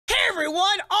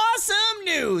everyone, awesome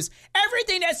news!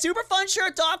 Everything at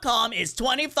superfunshirt.com is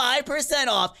 25%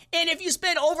 off, and if you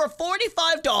spend over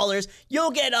 $45,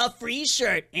 you'll get a free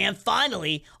shirt. And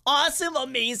finally, awesome,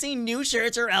 amazing new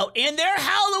shirts are out, and they're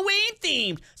Halloween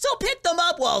themed, so pick them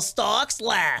up while stocks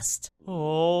last.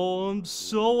 Oh, I'm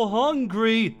so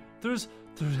hungry. There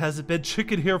hasn't been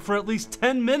chicken here for at least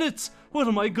 10 minutes. What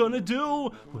am I gonna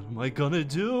do? What am I gonna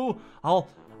do? I'll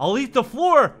eat the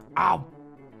floor. Ow.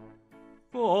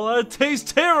 Oh, that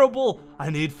tastes terrible. I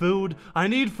need food. I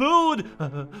need food.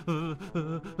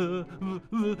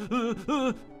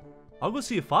 I'll go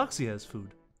see if Foxy has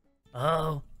food.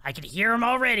 Oh, I can hear him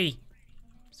already.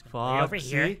 Foxy. Over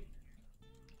here.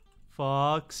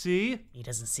 Foxy. He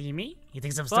doesn't see me. He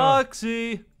thinks I'm still.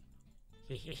 Foxy.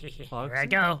 Here Foxy? I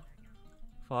go.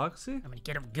 Foxy? I'm gonna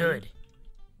get him good.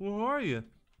 Where are you?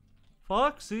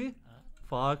 Foxy?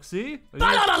 Foxy?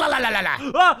 La la la la la la la.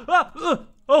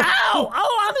 Oh, Ow!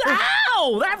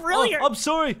 Ow! That really hurt. I'm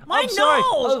sorry. My I'm sorry.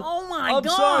 nose! Oh my I'm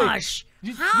gosh! Sorry.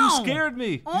 You How? scared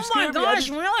me. You Oh scared my me. gosh!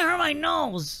 You really hurt my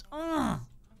nose. I'm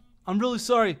really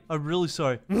sorry. I'm really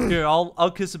sorry. Here,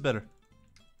 I'll kiss it better.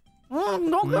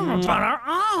 Don't give me better.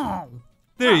 Oh.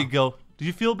 There you go. Do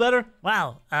you feel better?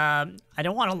 Wow. I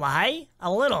don't want to lie.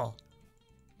 A little.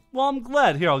 Well, I'm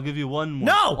glad. Here, I'll give you one more.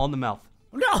 No! On the mouth.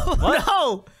 No! What?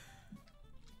 No!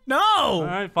 No! All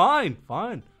right, fine,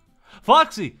 fine.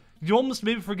 Foxy, you almost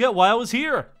made me forget why I was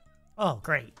here. Oh,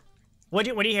 great. What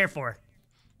are you here for?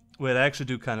 Wait, I actually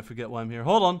do kind of forget why I'm here.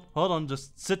 Hold on.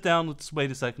 Just sit down. Let's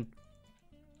wait a second.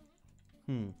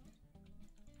 Oh,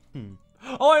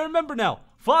 I remember now.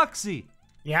 Foxy.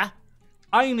 Yeah?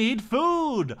 I need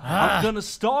food. I'm gonna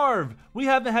starve. We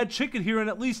haven't had chicken here in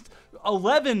at least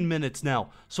 11 minutes now.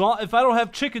 So if I don't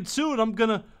have chicken soon,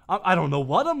 I don't know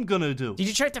what I'm gonna do. Did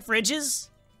you check the fridges?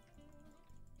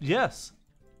 Yes.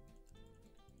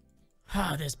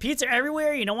 There's pizza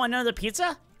everywhere. You don't want another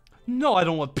pizza? No, I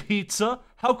don't want pizza.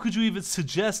 How could you even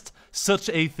suggest such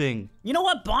a thing? You know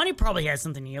what? Bonnie probably has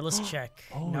something here. Let's check.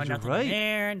 Oh, no, you're nothing right. in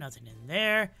there. Nothing in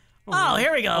there. Oh,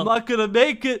 here we go. I'm not gonna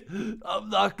make it. I'm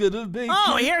not gonna make it.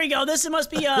 Oh, here we go. This must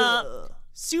be a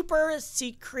super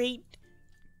secret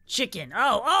chicken.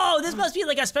 Oh, this must be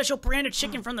like a special brand of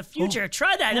chicken from the future.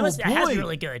 Try that. That has to be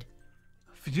really good.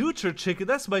 Future chicken,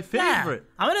 that's my Yeah. favorite.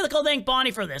 I'm gonna go thank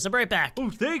Bonnie for this. I'll be right back. Oh,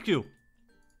 thank you.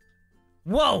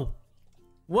 Whoa.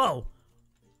 Whoa.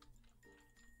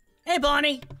 Hey,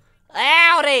 Bonnie.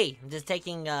 Howdy! I'm just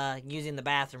using the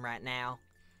bathroom right now.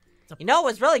 You know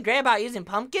what's really great about using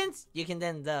pumpkins? You can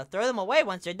then throw them away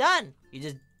once they're done. You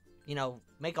just,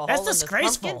 make a hole in That's this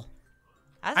disgraceful.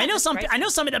 pumpkin. I know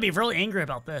somebody that'd be really angry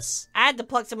about this. I had to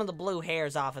pluck some of the blue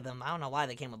hairs off of them. I don't know why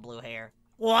they came with blue hair.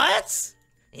 What?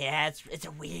 Yeah, it's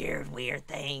a weird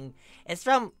thing. It's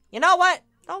from, you know what?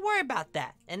 Don't worry about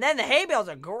that. And then the hay bales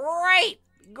are great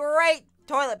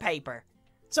toilet paper.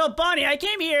 So, Bonnie, I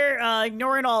came here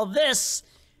ignoring all this.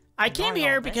 I came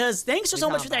here because thanks so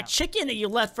much for that chicken that you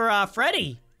left for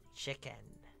Freddy. Chicken.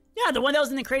 Yeah, the one that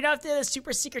was in the crate out there, the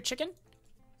super secret chicken.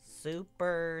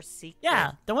 Super secret.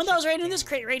 Yeah, the one that was right in this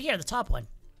crate right here, the top one.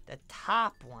 The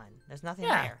top one. There's nothing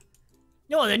there.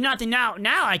 No, there's nothing now.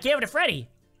 Now I gave it to Freddy.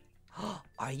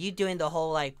 Are you doing the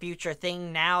whole future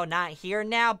thing now, not here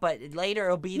now, but later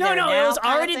it'll be there now? No, it was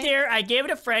already there. I gave it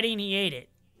to Freddy and he ate it.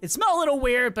 It smelled a little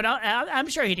weird, but I'm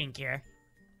sure he didn't care.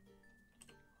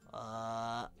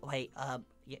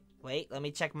 Wait, let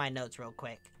me check my notes real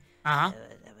quick. Uh-huh.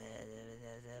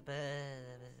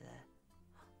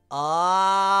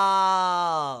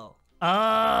 Oh.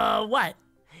 What?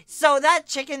 So that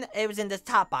chicken, it was in this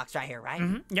top box right here, right?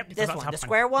 Mm-hmm. Yep. This one, the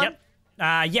square one?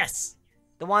 Yep. Yes.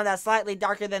 The one that's slightly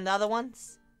darker than the other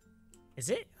ones? Is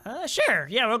it? Sure.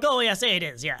 Yeah, we'll go. Yeah, say it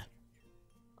is. Yeah.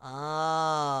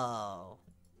 Oh.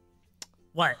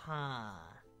 What? Huh.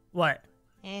 What?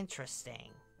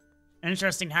 Interesting.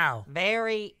 Interesting how?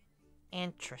 Very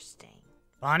interesting.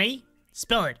 Bonnie,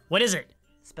 spill it. What is it?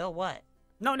 Spill what?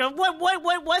 No.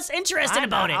 What's interesting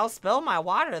about it? I'll spill my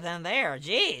water then there.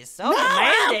 Jeez, so No,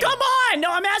 demanding. come on! No,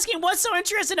 I'm asking what's so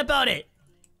interesting about it?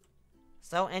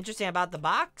 So interesting about the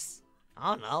box?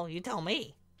 I don't know. You tell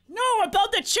me. No,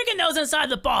 about the chicken that was inside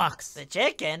the box. The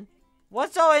chicken?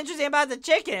 What's so interesting about the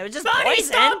chicken? It was just Bonnie, poisoned.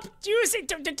 stop using.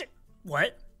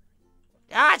 What?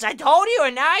 Gosh, I told you,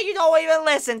 and now you don't even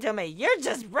listen to me. You're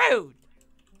just rude.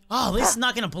 Oh, at least it's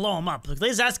not gonna blow him up. At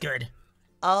least that's good.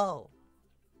 Oh.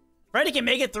 Freddy can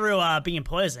make it through being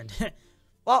poisoned.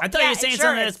 Well, I thought you were saying sure,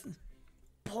 something it's that's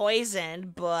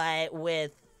poisoned, but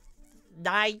with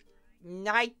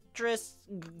nitrous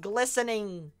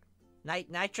glistening.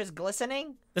 Nitrous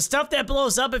glistening? the stuff that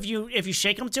blows up if you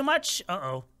shake them too much.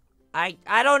 Uh-oh. I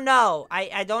don't know.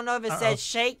 I don't know if it Uh-oh. says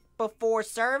shake, before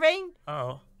serving.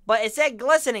 Uh-oh. But it said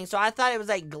glistening, so I thought it was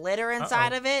like glitter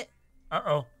inside of it.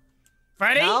 Uh-oh.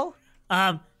 Freddy? No?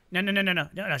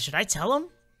 No. Should I tell him?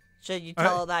 Should you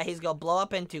tell her that he's gonna blow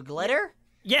up into glitter?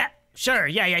 Yeah, sure.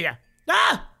 Yeah.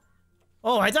 Ah!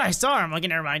 Oh, I thought I saw him. Okay,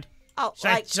 never mind. Oh,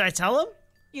 Should I tell him?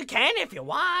 you can if you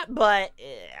want, but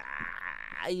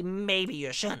maybe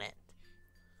you shouldn't.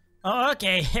 Oh,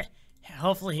 okay.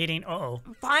 Hopefully he didn't. Uh-oh.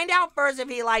 Find out first if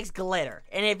he likes glitter,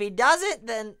 and if he doesn't,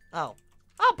 then oh,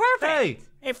 perfect.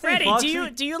 Hey, Freddy, Foxy.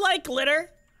 do you like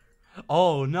glitter?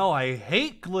 Oh no, I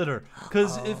hate glitter.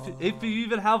 Cause if you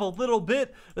even have a little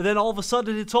bit, then all of a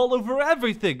sudden it's all over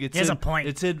everything. It's He has a point.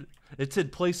 It's in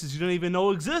places you don't even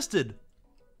know existed.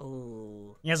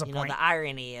 Ooh, He has a you point. know the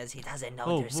irony is he doesn't know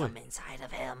Oh, there's boy. some inside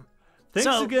of him. Thanks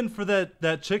So- again for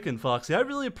that chicken, Foxy. I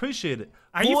really appreciate it.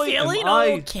 Are you Boy, feeling am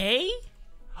okay?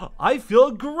 I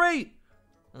feel great.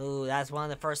 Ooh, that's one of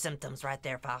the first symptoms right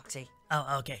there, Foxy.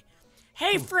 Oh, okay.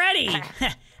 Hey, Freddy, how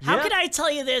Yeah? can I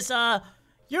tell you this?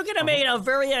 You're gonna make a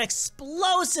very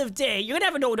explosive day. You're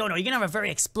gonna have no. You're gonna have a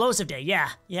very explosive day. Yeah.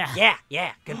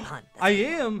 Yeah, good pun. I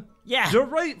am. Yeah. You're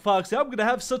right, Foxy. I'm gonna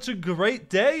have such a great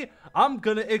day. I'm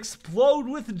gonna explode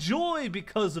with joy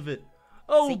because of it.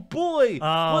 Oh boy,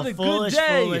 Oh, what a foolish, good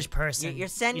day. foolish person. You're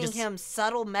sending just- him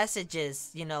subtle messages,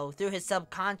 you know, through his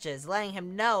subconscious, letting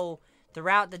him know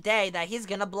throughout the day that he's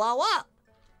gonna blow up.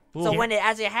 So Ooh.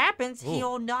 as it happens, Ooh.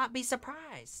 he'll not be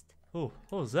surprised. Oh,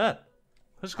 what was that?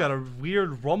 I just got a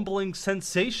weird rumbling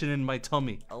sensation in my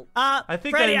tummy. I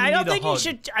think Freddy, I I don't need a think you hug.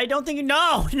 should. I don't think you. No.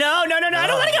 I don't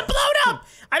want to get blown up.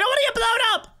 I don't want to get blown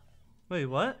up. Wait,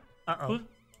 what? Uh-oh.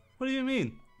 What do you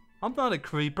mean? I'm not a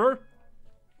creeper.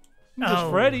 I'm just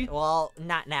Oh. Freddy. Well,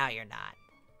 not now. You're not.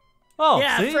 Oh,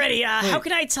 Yeah, see? Freddy. How Wait,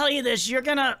 can I tell you this? You're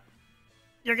gonna.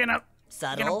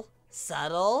 Subtle.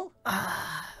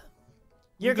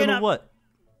 you're gonna what?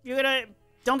 You're gonna.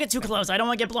 Don't get too close. I don't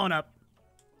want to get blown up.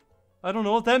 I don't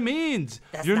know what that means.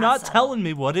 That's You're not not subtle. telling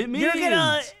me what it means.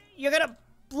 You're gonna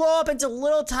blow up into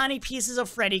little tiny pieces of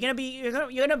Freddy. You're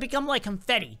gonna become like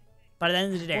confetti by the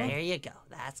end of the day. There you go.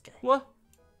 That's good. What?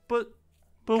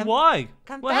 But why?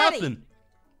 confetti. What happened?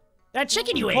 That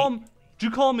chicken you ate. Did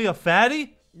you call me a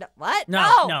fatty? No, what? No.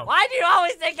 Why do you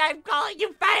always think I'm calling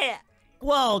you fat?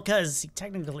 Well, cause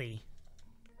technically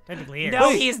is. No,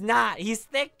 Wait. he's not. He's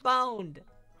thick-boned.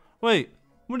 Wait,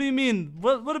 what do you mean?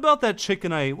 What about that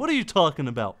chicken I ate? What are you talking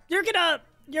about?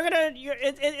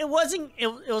 It was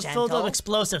filled Gentle? with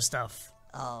explosive stuff.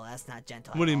 Oh, that's not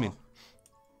gentle. What do you at mean? all.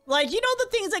 Like, you know the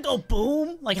things that go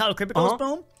boom? Like how a creeper goes Uh-huh.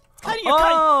 boom?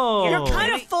 Oh. You're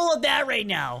kind of full of that right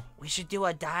now. We should do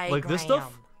a diagram. Like this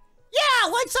stuff?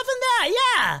 Yeah, like stuff in that,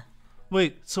 yeah.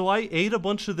 Wait, so I ate a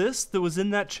bunch of this that was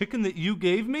in that chicken that you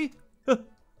gave me? All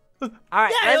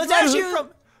right. Yeah, it let's was go. actually from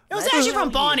Let's show you.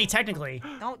 Bonnie, technically.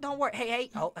 Don't worry. Hey.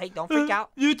 Oh, hey, don't freak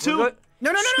out. You We're two. good.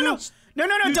 No,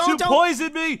 You don't. two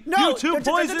poisoned me. No, You two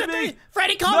poisoned me.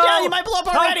 Freddy, calm No. down. You might blow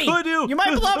up already. How could you? You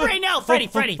might blow up right now. Freddy.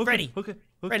 Okay.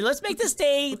 Freddy, let's make this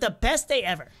day the best day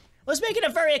ever. Let's make it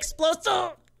a very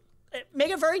explosive, make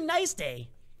it a very nice day.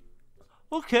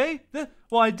 Okay.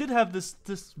 Well, I did have this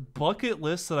bucket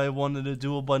list that I wanted to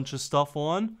do a bunch of stuff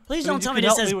on. Please Maybe don't you tell me could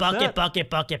this help says with bucket,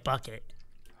 that. bucket.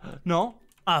 No.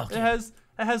 Oh, okay.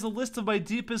 It has a list of my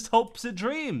deepest hopes and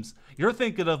dreams. You're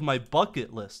thinking of my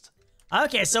bucket list.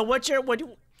 Okay, so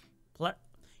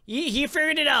he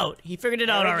figured it out. He figured it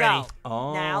out There we already. go.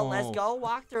 Oh. Now let's go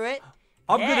walk through it.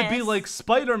 I'm gonna be Yes. like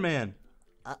Spider-Man.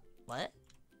 What?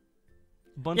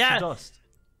 Bunch Yeah. of dust.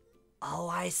 Oh,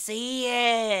 I see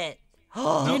it.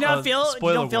 Do you not feel? You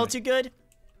spoiler don't feel warning. too good?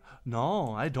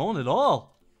 No, I don't at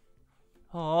all.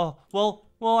 Oh, well,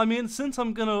 I mean, since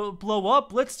I'm gonna blow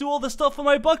up, let's do all the stuff on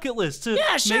my bucket list to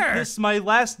Yeah, sure. make this my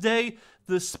last day,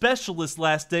 the specialist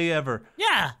last day ever.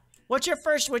 Yeah. What's your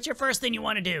first thing you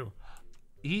want to do?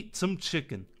 Eat some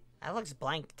chicken. That looks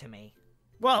blank to me.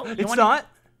 Well, you It's wanna, not.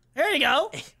 Here you go.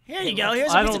 Here you go.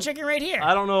 Here's I a piece of don't- chicken right here.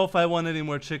 I don't know if I want any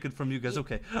more chicken from you guys.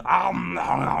 Okay.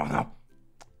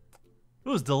 It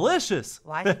was delicious.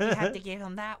 Why did you have to give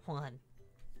him that one?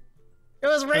 It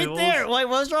was right Hey, there. Wait,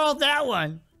 what's wrong with that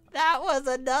one? That was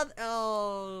another.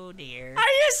 Oh dear. Are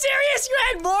you serious? You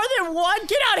had more than one?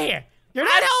 Get out of here. You're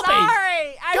not I'm helping.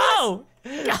 sorry.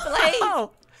 Go.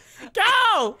 Go.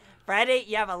 Go. Freddy,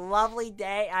 you have a lovely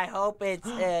day. I hope it's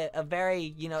a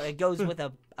very, it goes with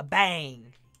a bang.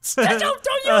 Don't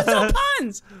use no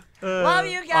puns. Love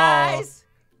you guys.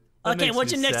 That Okay, makes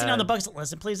what's me your next thing on the sad. bucket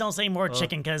list? And please don't say more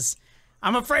chicken, because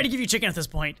I'm afraid to give you chicken at this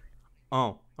point.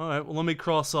 Oh, all right. Well, let me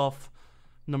cross off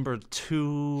number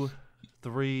 2,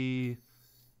 3,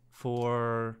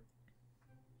 4,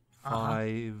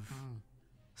 5,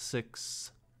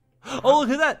 6, Oh, look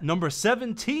at that. Number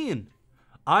 17.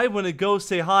 I want to go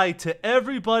say hi to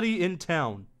everybody in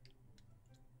town.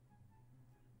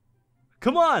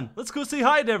 Come on, let's go say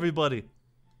hi to everybody.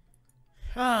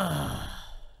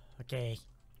 Okay.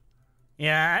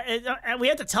 Yeah, we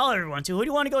have to tell everyone too. Who do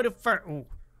you want to go to first? Ooh.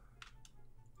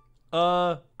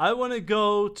 I want to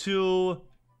go to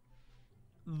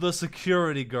the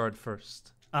security guard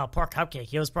first. Oh, poor Cupcake.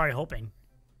 He was probably hoping.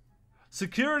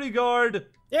 Security guard.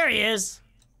 There he is.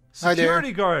 Hi there.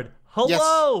 Security guard.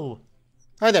 Hello. Yes.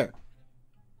 Hi there.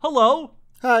 Hello.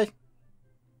 Hi.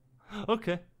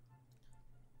 Okay.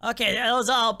 Okay, that was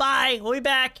all. Bye. We'll be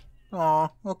back. Aw,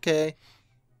 okay.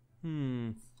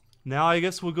 Now I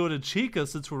guess we'll go to Chica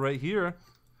since we're right here.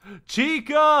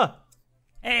 Chica!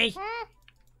 Hey.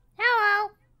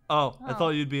 Hello. Oh, I thought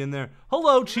you'd be in there.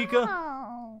 Hello, Chica.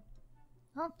 Oh.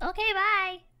 Okay,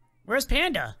 bye. Where's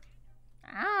Panda?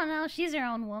 I don't know. She's her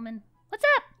own woman. What's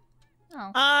up?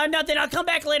 Oh. Nothing. I'll come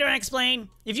back later and explain.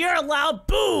 If you're allowed,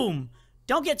 boom!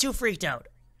 Don't get too freaked out.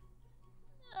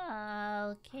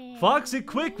 Okay. Foxy,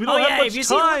 quick! We don't yeah, have if you much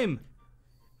see- time.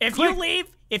 If Quick. you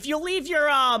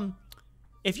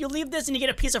leave this and you get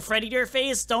a piece of Freddy to your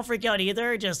face, don't freak out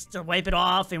either. Just wipe it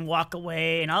off and walk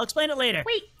away, and I'll explain it later.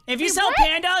 Wait, If you wait, sell what?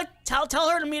 Panda, tell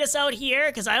her to meet us out here,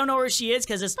 because I don't know where she is,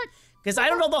 because I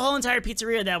don't know the whole entire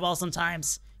pizzeria that well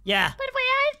sometimes. Yeah. But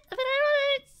I don't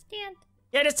understand.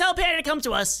 Yeah, just tell Panda to come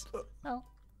to us. Oh.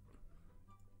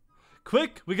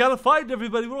 Quick! We gotta find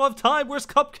everybody. We don't have time. Where's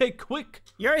Cupcake? Quick!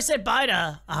 You already said bye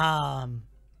to,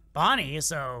 Bonnie,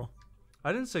 so...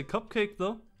 I didn't say Cupcake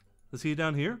though. Is he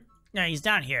down here? No, he's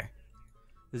down here.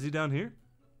 Is he down here?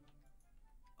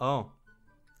 Oh.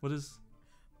 What is...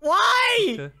 Why?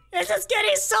 Okay. This is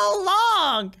getting so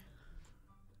long!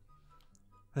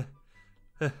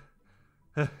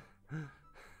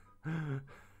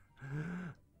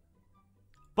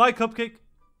 Bye, Cupcake.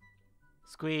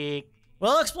 Squeak.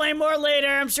 We'll explain more later.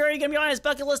 I'm sure you're gonna be on his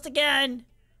bucket list again.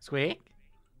 Squeak.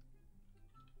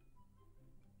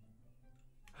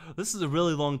 This is a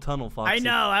really long tunnel, Foxy. I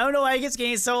know. I don't know why it gets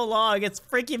getting so long. It's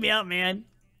freaking me out, man.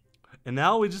 And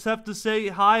now we just have to say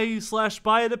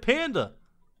hi/bye to Panda.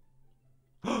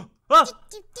 Ah!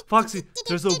 Foxy,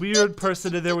 there's a weird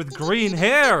person in there with green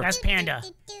hair. That's Panda.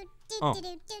 Oh.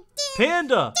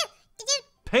 Panda!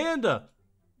 Panda!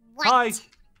 What? Hi.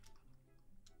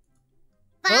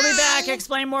 We'll be back.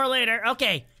 Explain more later.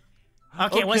 Okay.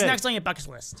 Okay, what's Okay. next on your bucket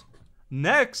list?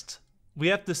 Next, we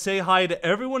have to say hi to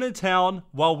everyone in town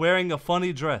while wearing a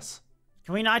funny dress.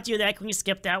 Can we not do that? Can we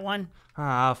skip that one?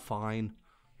 Ah, fine.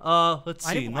 Let's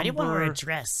see. Why do you want to wear a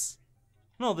dress?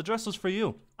 No, the dress was for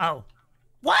you. Oh.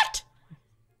 What?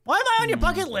 Why am I on your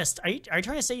bucket list? Are you trying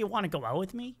to say you want to go out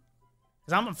with me?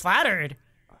 Because I'm flattered.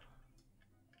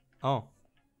 Oh.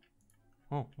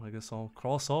 Oh, I guess I'll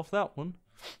cross off that one.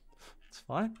 It's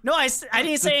fine. No, I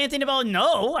didn't say anything about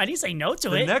no. I didn't say no to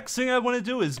The it. next thing I want to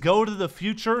do is go to the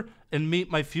future and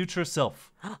meet my future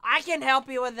self. I can help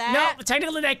you with that. No,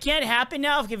 technically that can't happen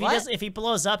now. If he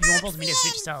blows up, he won't be able to meet his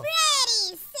future self.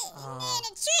 Freddy sitting in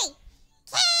a tree.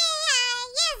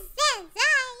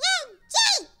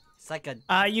 K-I-S-S-I-N-G. It's like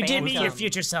a. You did meet your phantom.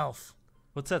 future self.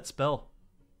 What's that spell?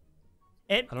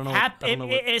 It I don't know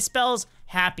it spells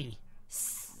happy.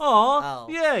 Aw, Oh.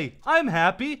 yay! I'm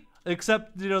happy.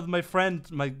 Except, my friend,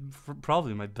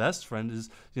 probably my best friend is,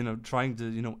 trying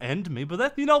to, end me. But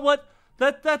that, you know what?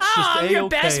 That's just Oh, A-okay, your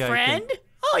best I friend? think.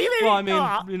 Oh, you made Well, I me.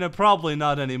 mean, Aw. probably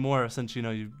not anymore since, you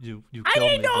killed I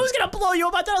didn't me. know it was gonna blow you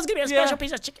up. I thought it was gonna be a Yeah. special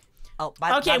piece of chicken. Oh,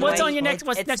 by Okay, the what's way, on your next?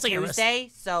 What's it's next on your list? Tuesday,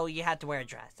 so you had to wear a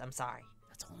dress. I'm sorry.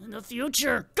 That's all in the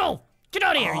future. Go. Get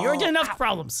out of here. You already did enough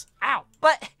problems. Ow.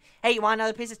 But hey, you want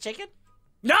another piece of chicken?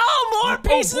 No more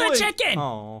pieces of boy. chicken.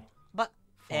 Oh. But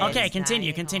Okay, it's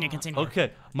continue. not- Continue.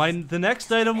 Okay, the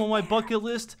next item on my bucket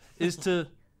list is to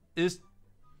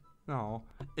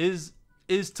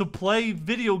play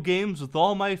video games with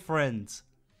all my friends.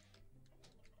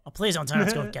 Oh, please don't tell me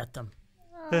to go get them.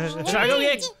 Should I go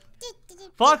get?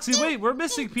 Foxy, wait, we're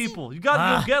missing people. You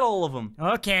gotta go get all of them.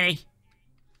 Okay.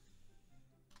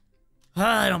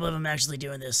 I don't believe I'm actually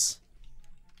doing this.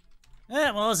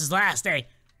 Well, this is last day.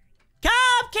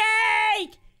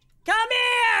 Cupcake! Come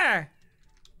here!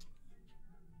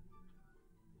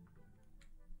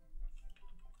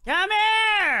 Come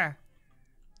here!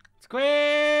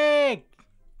 Squeak!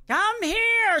 Come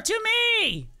here to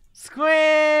me!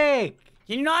 Squeak!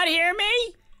 Can you not hear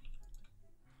me?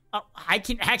 Oh, I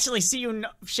can actually see you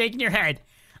shaking your head.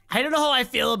 I don't know how I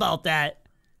feel about that.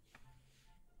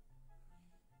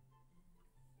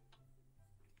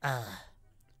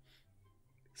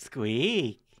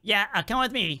 Squeak! Yeah, come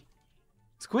with me.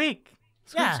 Squeak!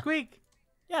 Squeak! Yeah. Squeak!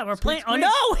 Yeah, we're playing. Oh squeak.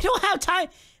 no, we don't have time.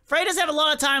 Freddy doesn't have a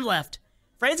lot of time left.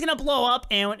 Freddy's gonna blow up,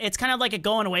 and it's kind of like a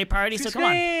going away party. So come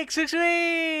on.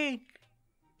 Squeak!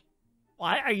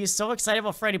 Why are you so excited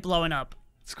about Freddy blowing up?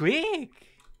 Squeak!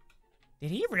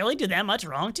 Did he really do that much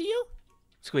wrong to you?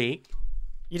 Squeak!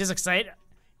 You just excited?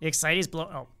 You excited he's blow?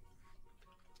 Oh,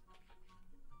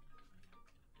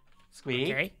 Squeak!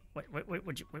 okay.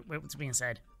 What's being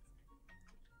said?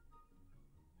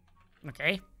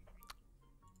 Okay.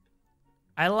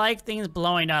 I like things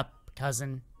blowing up,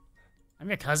 cousin. I'm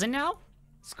your cousin now?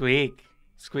 Squeak!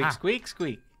 Squeak! Ah. Squeak!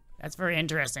 Squeak! That's very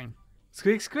interesting.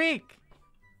 Squeak! Squeak!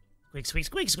 Squeak, squeak,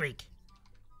 squeak, squeak.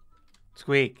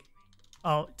 Squeak!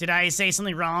 Oh, did I say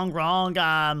something wrong? Wrong,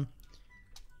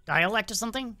 dialect or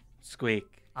something? Squeak!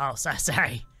 Oh,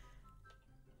 sorry.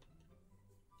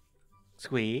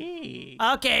 Squeak!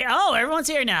 Okay, oh, everyone's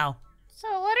here now. So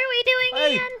what are we doing,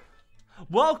 Hey. Ian?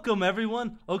 Welcome,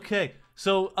 everyone. Okay,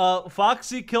 so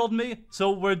Foxy killed me,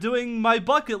 so we're doing my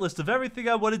bucket list of everything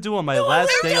I want to do on my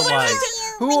last day alive.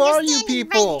 Who are you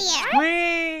people?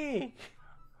 Squeak!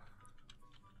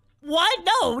 What?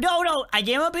 No. I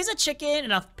gave him a piece of chicken,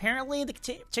 and apparently the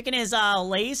chicken is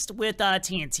laced with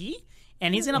TNT,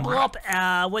 and he's gonna blow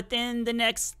up within the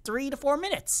next 3 to 4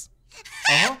 minutes.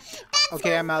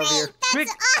 Okay, I'm out of here. Squeak!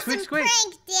 Awesome Squeak! Squeak!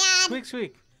 prank, Dad. Squeak!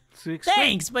 Squeak! Squeak!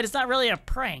 Thanks, but it's not really a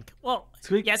prank. Well,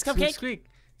 Squeak! yes, Squeak! Cupcake. Squeak!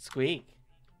 Squeak!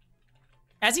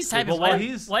 As he's typing, well, what, while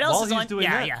he's- what else while is he's on? doing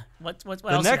Yeah, that, yeah. What The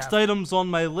else? next you have? items on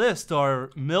my list are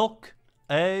milk,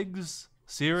 eggs,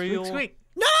 cereal, Squeak!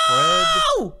 No!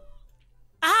 bread.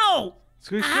 Ow!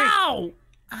 Squeak! Squeak! Ow!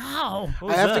 Ow! What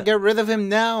was I have to that? get rid of him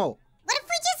now. What if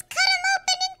we just cut him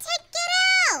open and take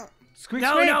it out? Squeak!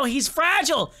 No, Squeak! no, he's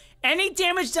fragile. Any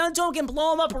damage done to him can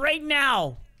blow him up right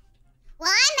now.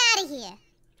 Well, I'm out of here.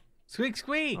 Squeak!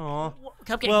 Squeak! Aw.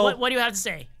 Cupcake, Well- what do you have to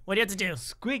say? What do you have to do?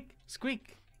 Squeak!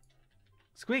 Squeak!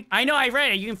 Squeak! I know I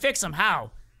read it. You can fix him.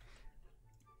 How?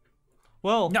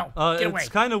 Well, No, get away. it's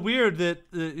kind of weird that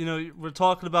we're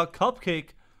talking about Cupcake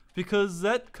because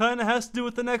that kind of has to do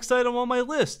with the next item on my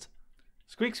list.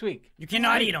 Squeak! Squeak! You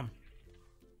cannot eat him.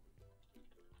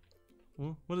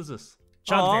 What is this?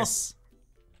 Chug Aw. this.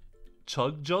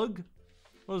 Chug jug?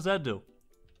 What does that do?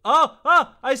 Oh,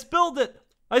 I spilled it.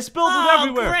 I spilled it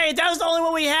everywhere. Great. That was the only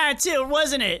one we had, too,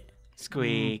 wasn't it?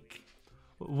 Squeak!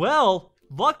 Well,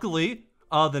 luckily,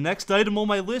 the next item on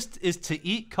my list is to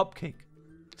eat Cupcake.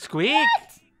 Squeak!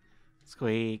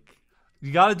 Squeak!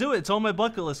 You gotta do it. It's on my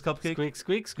bucket list, Cupcake. Squeak!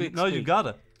 Squeak! Squeak! No, you squeak.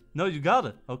 gotta. No, you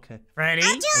gotta. Okay. Ready? I'll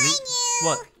join you.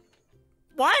 What?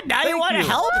 What? Now you Thank want to you.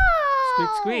 help? Squeak!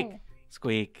 Oh. Squeak!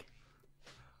 Squeak!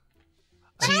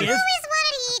 I She always is.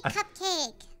 wanted to eat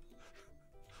cupcake.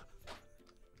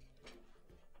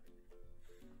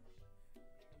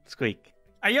 Squeak!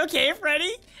 Are you okay,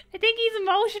 Freddy? I think he's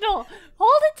emotional.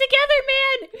 Hold it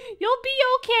together, man. You'll be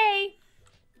okay.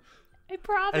 I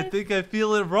promise. I think I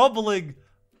feel it rumbling.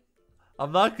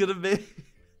 I'm not gonna make.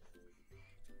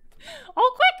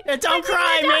 Oh, quick! Don't Quick,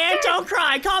 cry, to the man. doctor. Don't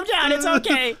cry. Calm down. It's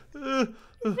okay. The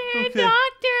Okay.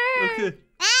 doctor. Okay.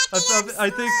 Acting I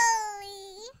think.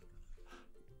 slowly.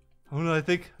 Oh no! I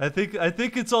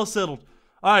think it's all settled.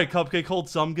 All right, Cupcake, hold.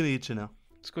 So I'm gonna eat you now.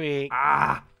 Squeak!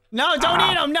 No, don't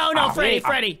eat him. No,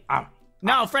 Freddy.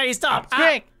 No, Freddy, stop.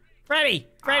 Squeak! Freddy,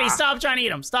 stop trying to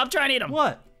eat him. Stop trying to eat him.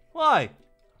 What? Why?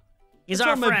 He's It's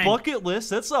our on my friend. bucket list.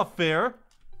 That's not fair.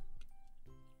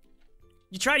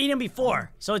 You tried to eat him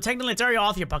before, so technically it's already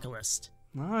off your bucket list.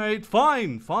 All right,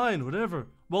 fine, whatever.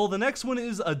 Well, the next one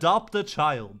is adopt a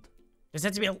child. Does that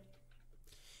have to be a...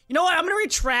 You know what? I'm going to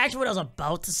retract what I was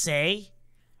about to say.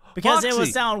 Because it would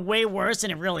Foxy. sound way worse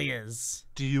than it really is.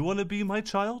 Do you want to be my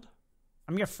child?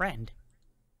 I'm your friend.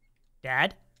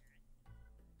 Dad?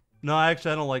 No,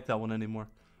 actually, I don't like that one anymore.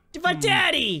 But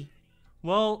Daddy!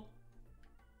 Well,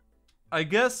 I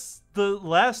guess the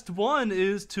last one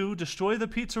is to destroy the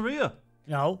pizzeria.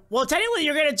 No. Well, technically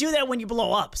you're going to do that when you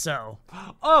blow up, so...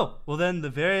 Oh, well then the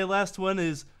very last one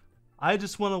is I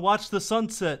just want to watch the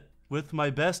sunset with my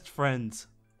best friends.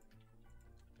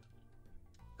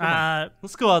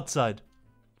 Let's go outside.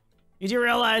 You do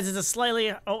realize it's a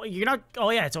slightly... Oh, you're not... Oh,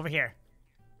 yeah, it's over here.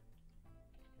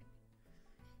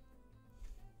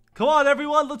 Come on,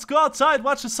 everyone, let's go outside,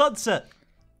 watch the sunset.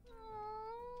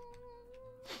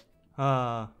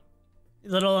 A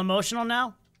little emotional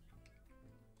now?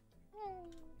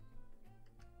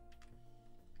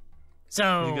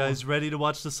 So... You guys ready to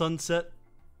watch the sunset?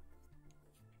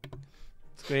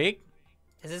 Squeak!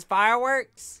 Is this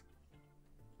fireworks?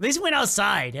 At least we went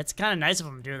outside. It's kind of nice of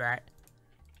them to do that.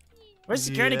 Where's the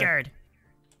security Yeah. guard?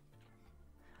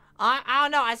 I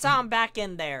don't know. I saw him back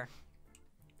in there.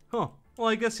 Huh. Well,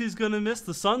 I guess he's gonna miss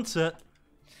the sunset.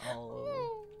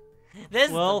 Oh. This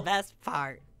is Well- the best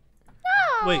part.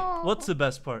 Wait, what's the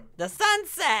best part? The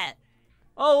sunset.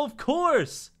 Oh, of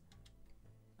course.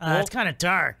 It's kind of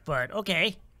dark, but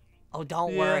okay. Oh,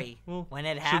 don't Yeah, worry. well, When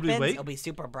it should we happens, wait? it'll be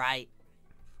super bright.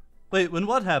 Wait, when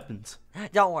what happens?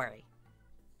 Don't worry.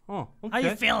 Oh, How okay.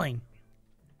 you feeling?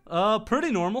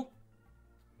 Pretty normal.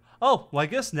 Oh, well, I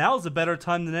guess now's a better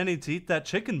time than any to eat that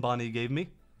chicken Bonnie gave me.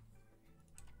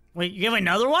 Wait, you give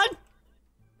another one?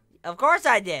 Of course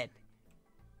I did.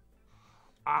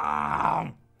 Oh.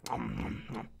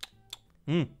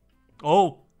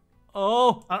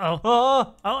 Oh.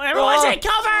 Uh-oh. Oh, everyone take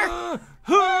cover!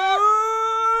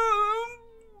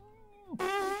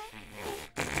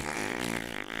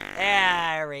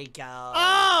 There we go.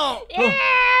 Oh!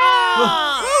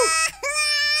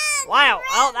 Wow.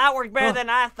 Well, that worked better than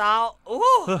I thought.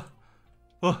 Ooh.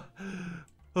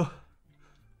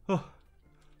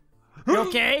 You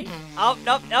okay? Oh,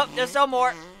 nope, nope. There's some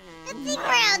more. I think we're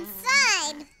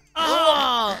outside.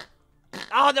 Oh!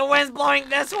 Oh, the wind's blowing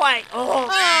this way. Oh.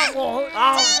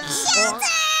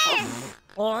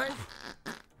 Oh.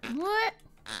 What?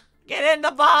 Get in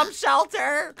the bomb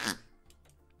shelter.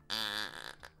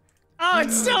 Oh,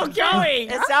 it's still going!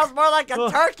 It sounds more like a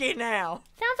turkey now.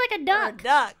 Sounds like a Or a duck.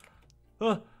 duck.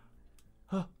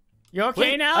 You okay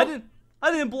Wait, now?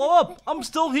 I didn't blow up. I'm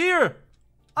still here.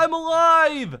 I'm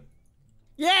alive.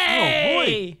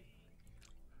 Yay!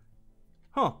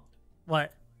 Huh.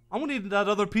 What? I'm gonna eat that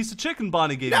other piece of chicken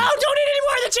Bonnie gave No, me. don't eat any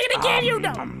more of the chicken I gave you!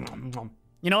 No!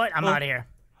 You know what? I'm Oh. out of here.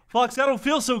 Fox, I don't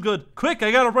feel so good. Quick,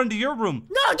 I gotta run to your room.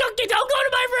 No, don't go to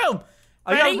my room!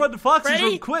 I gotta run to Foxy's Freddy,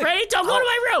 room quick. Freddy, don't go to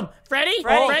my room! Freddy,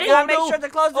 Freddy, Freddy, you gotta make no. sure to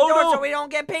close the Oh, door no. so we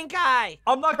don't get pink eye.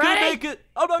 I'm not gonna Freddy? make it.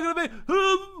 I'm not gonna make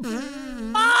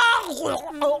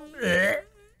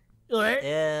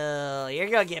Oh. Ew, you're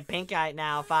gonna get pink eye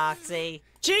now, Foxy.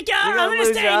 Chica, You're I'm gonna lose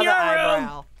stay in your other room!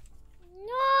 eyebrow.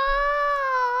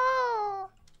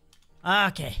 No.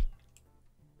 Okay.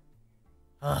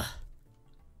 Ugh,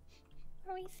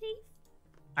 Are we safe?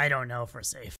 I don't know if we're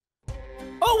safe.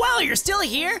 Oh wow, you're still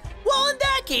here? Well, in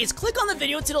that case, click on the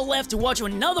video to the left to watch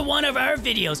another one of our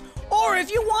videos. Or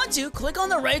if you want to, click on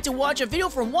the right to watch a video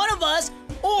from one of us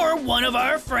or one of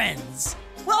our friends.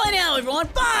 Well, anyhow, everyone,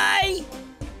 bye!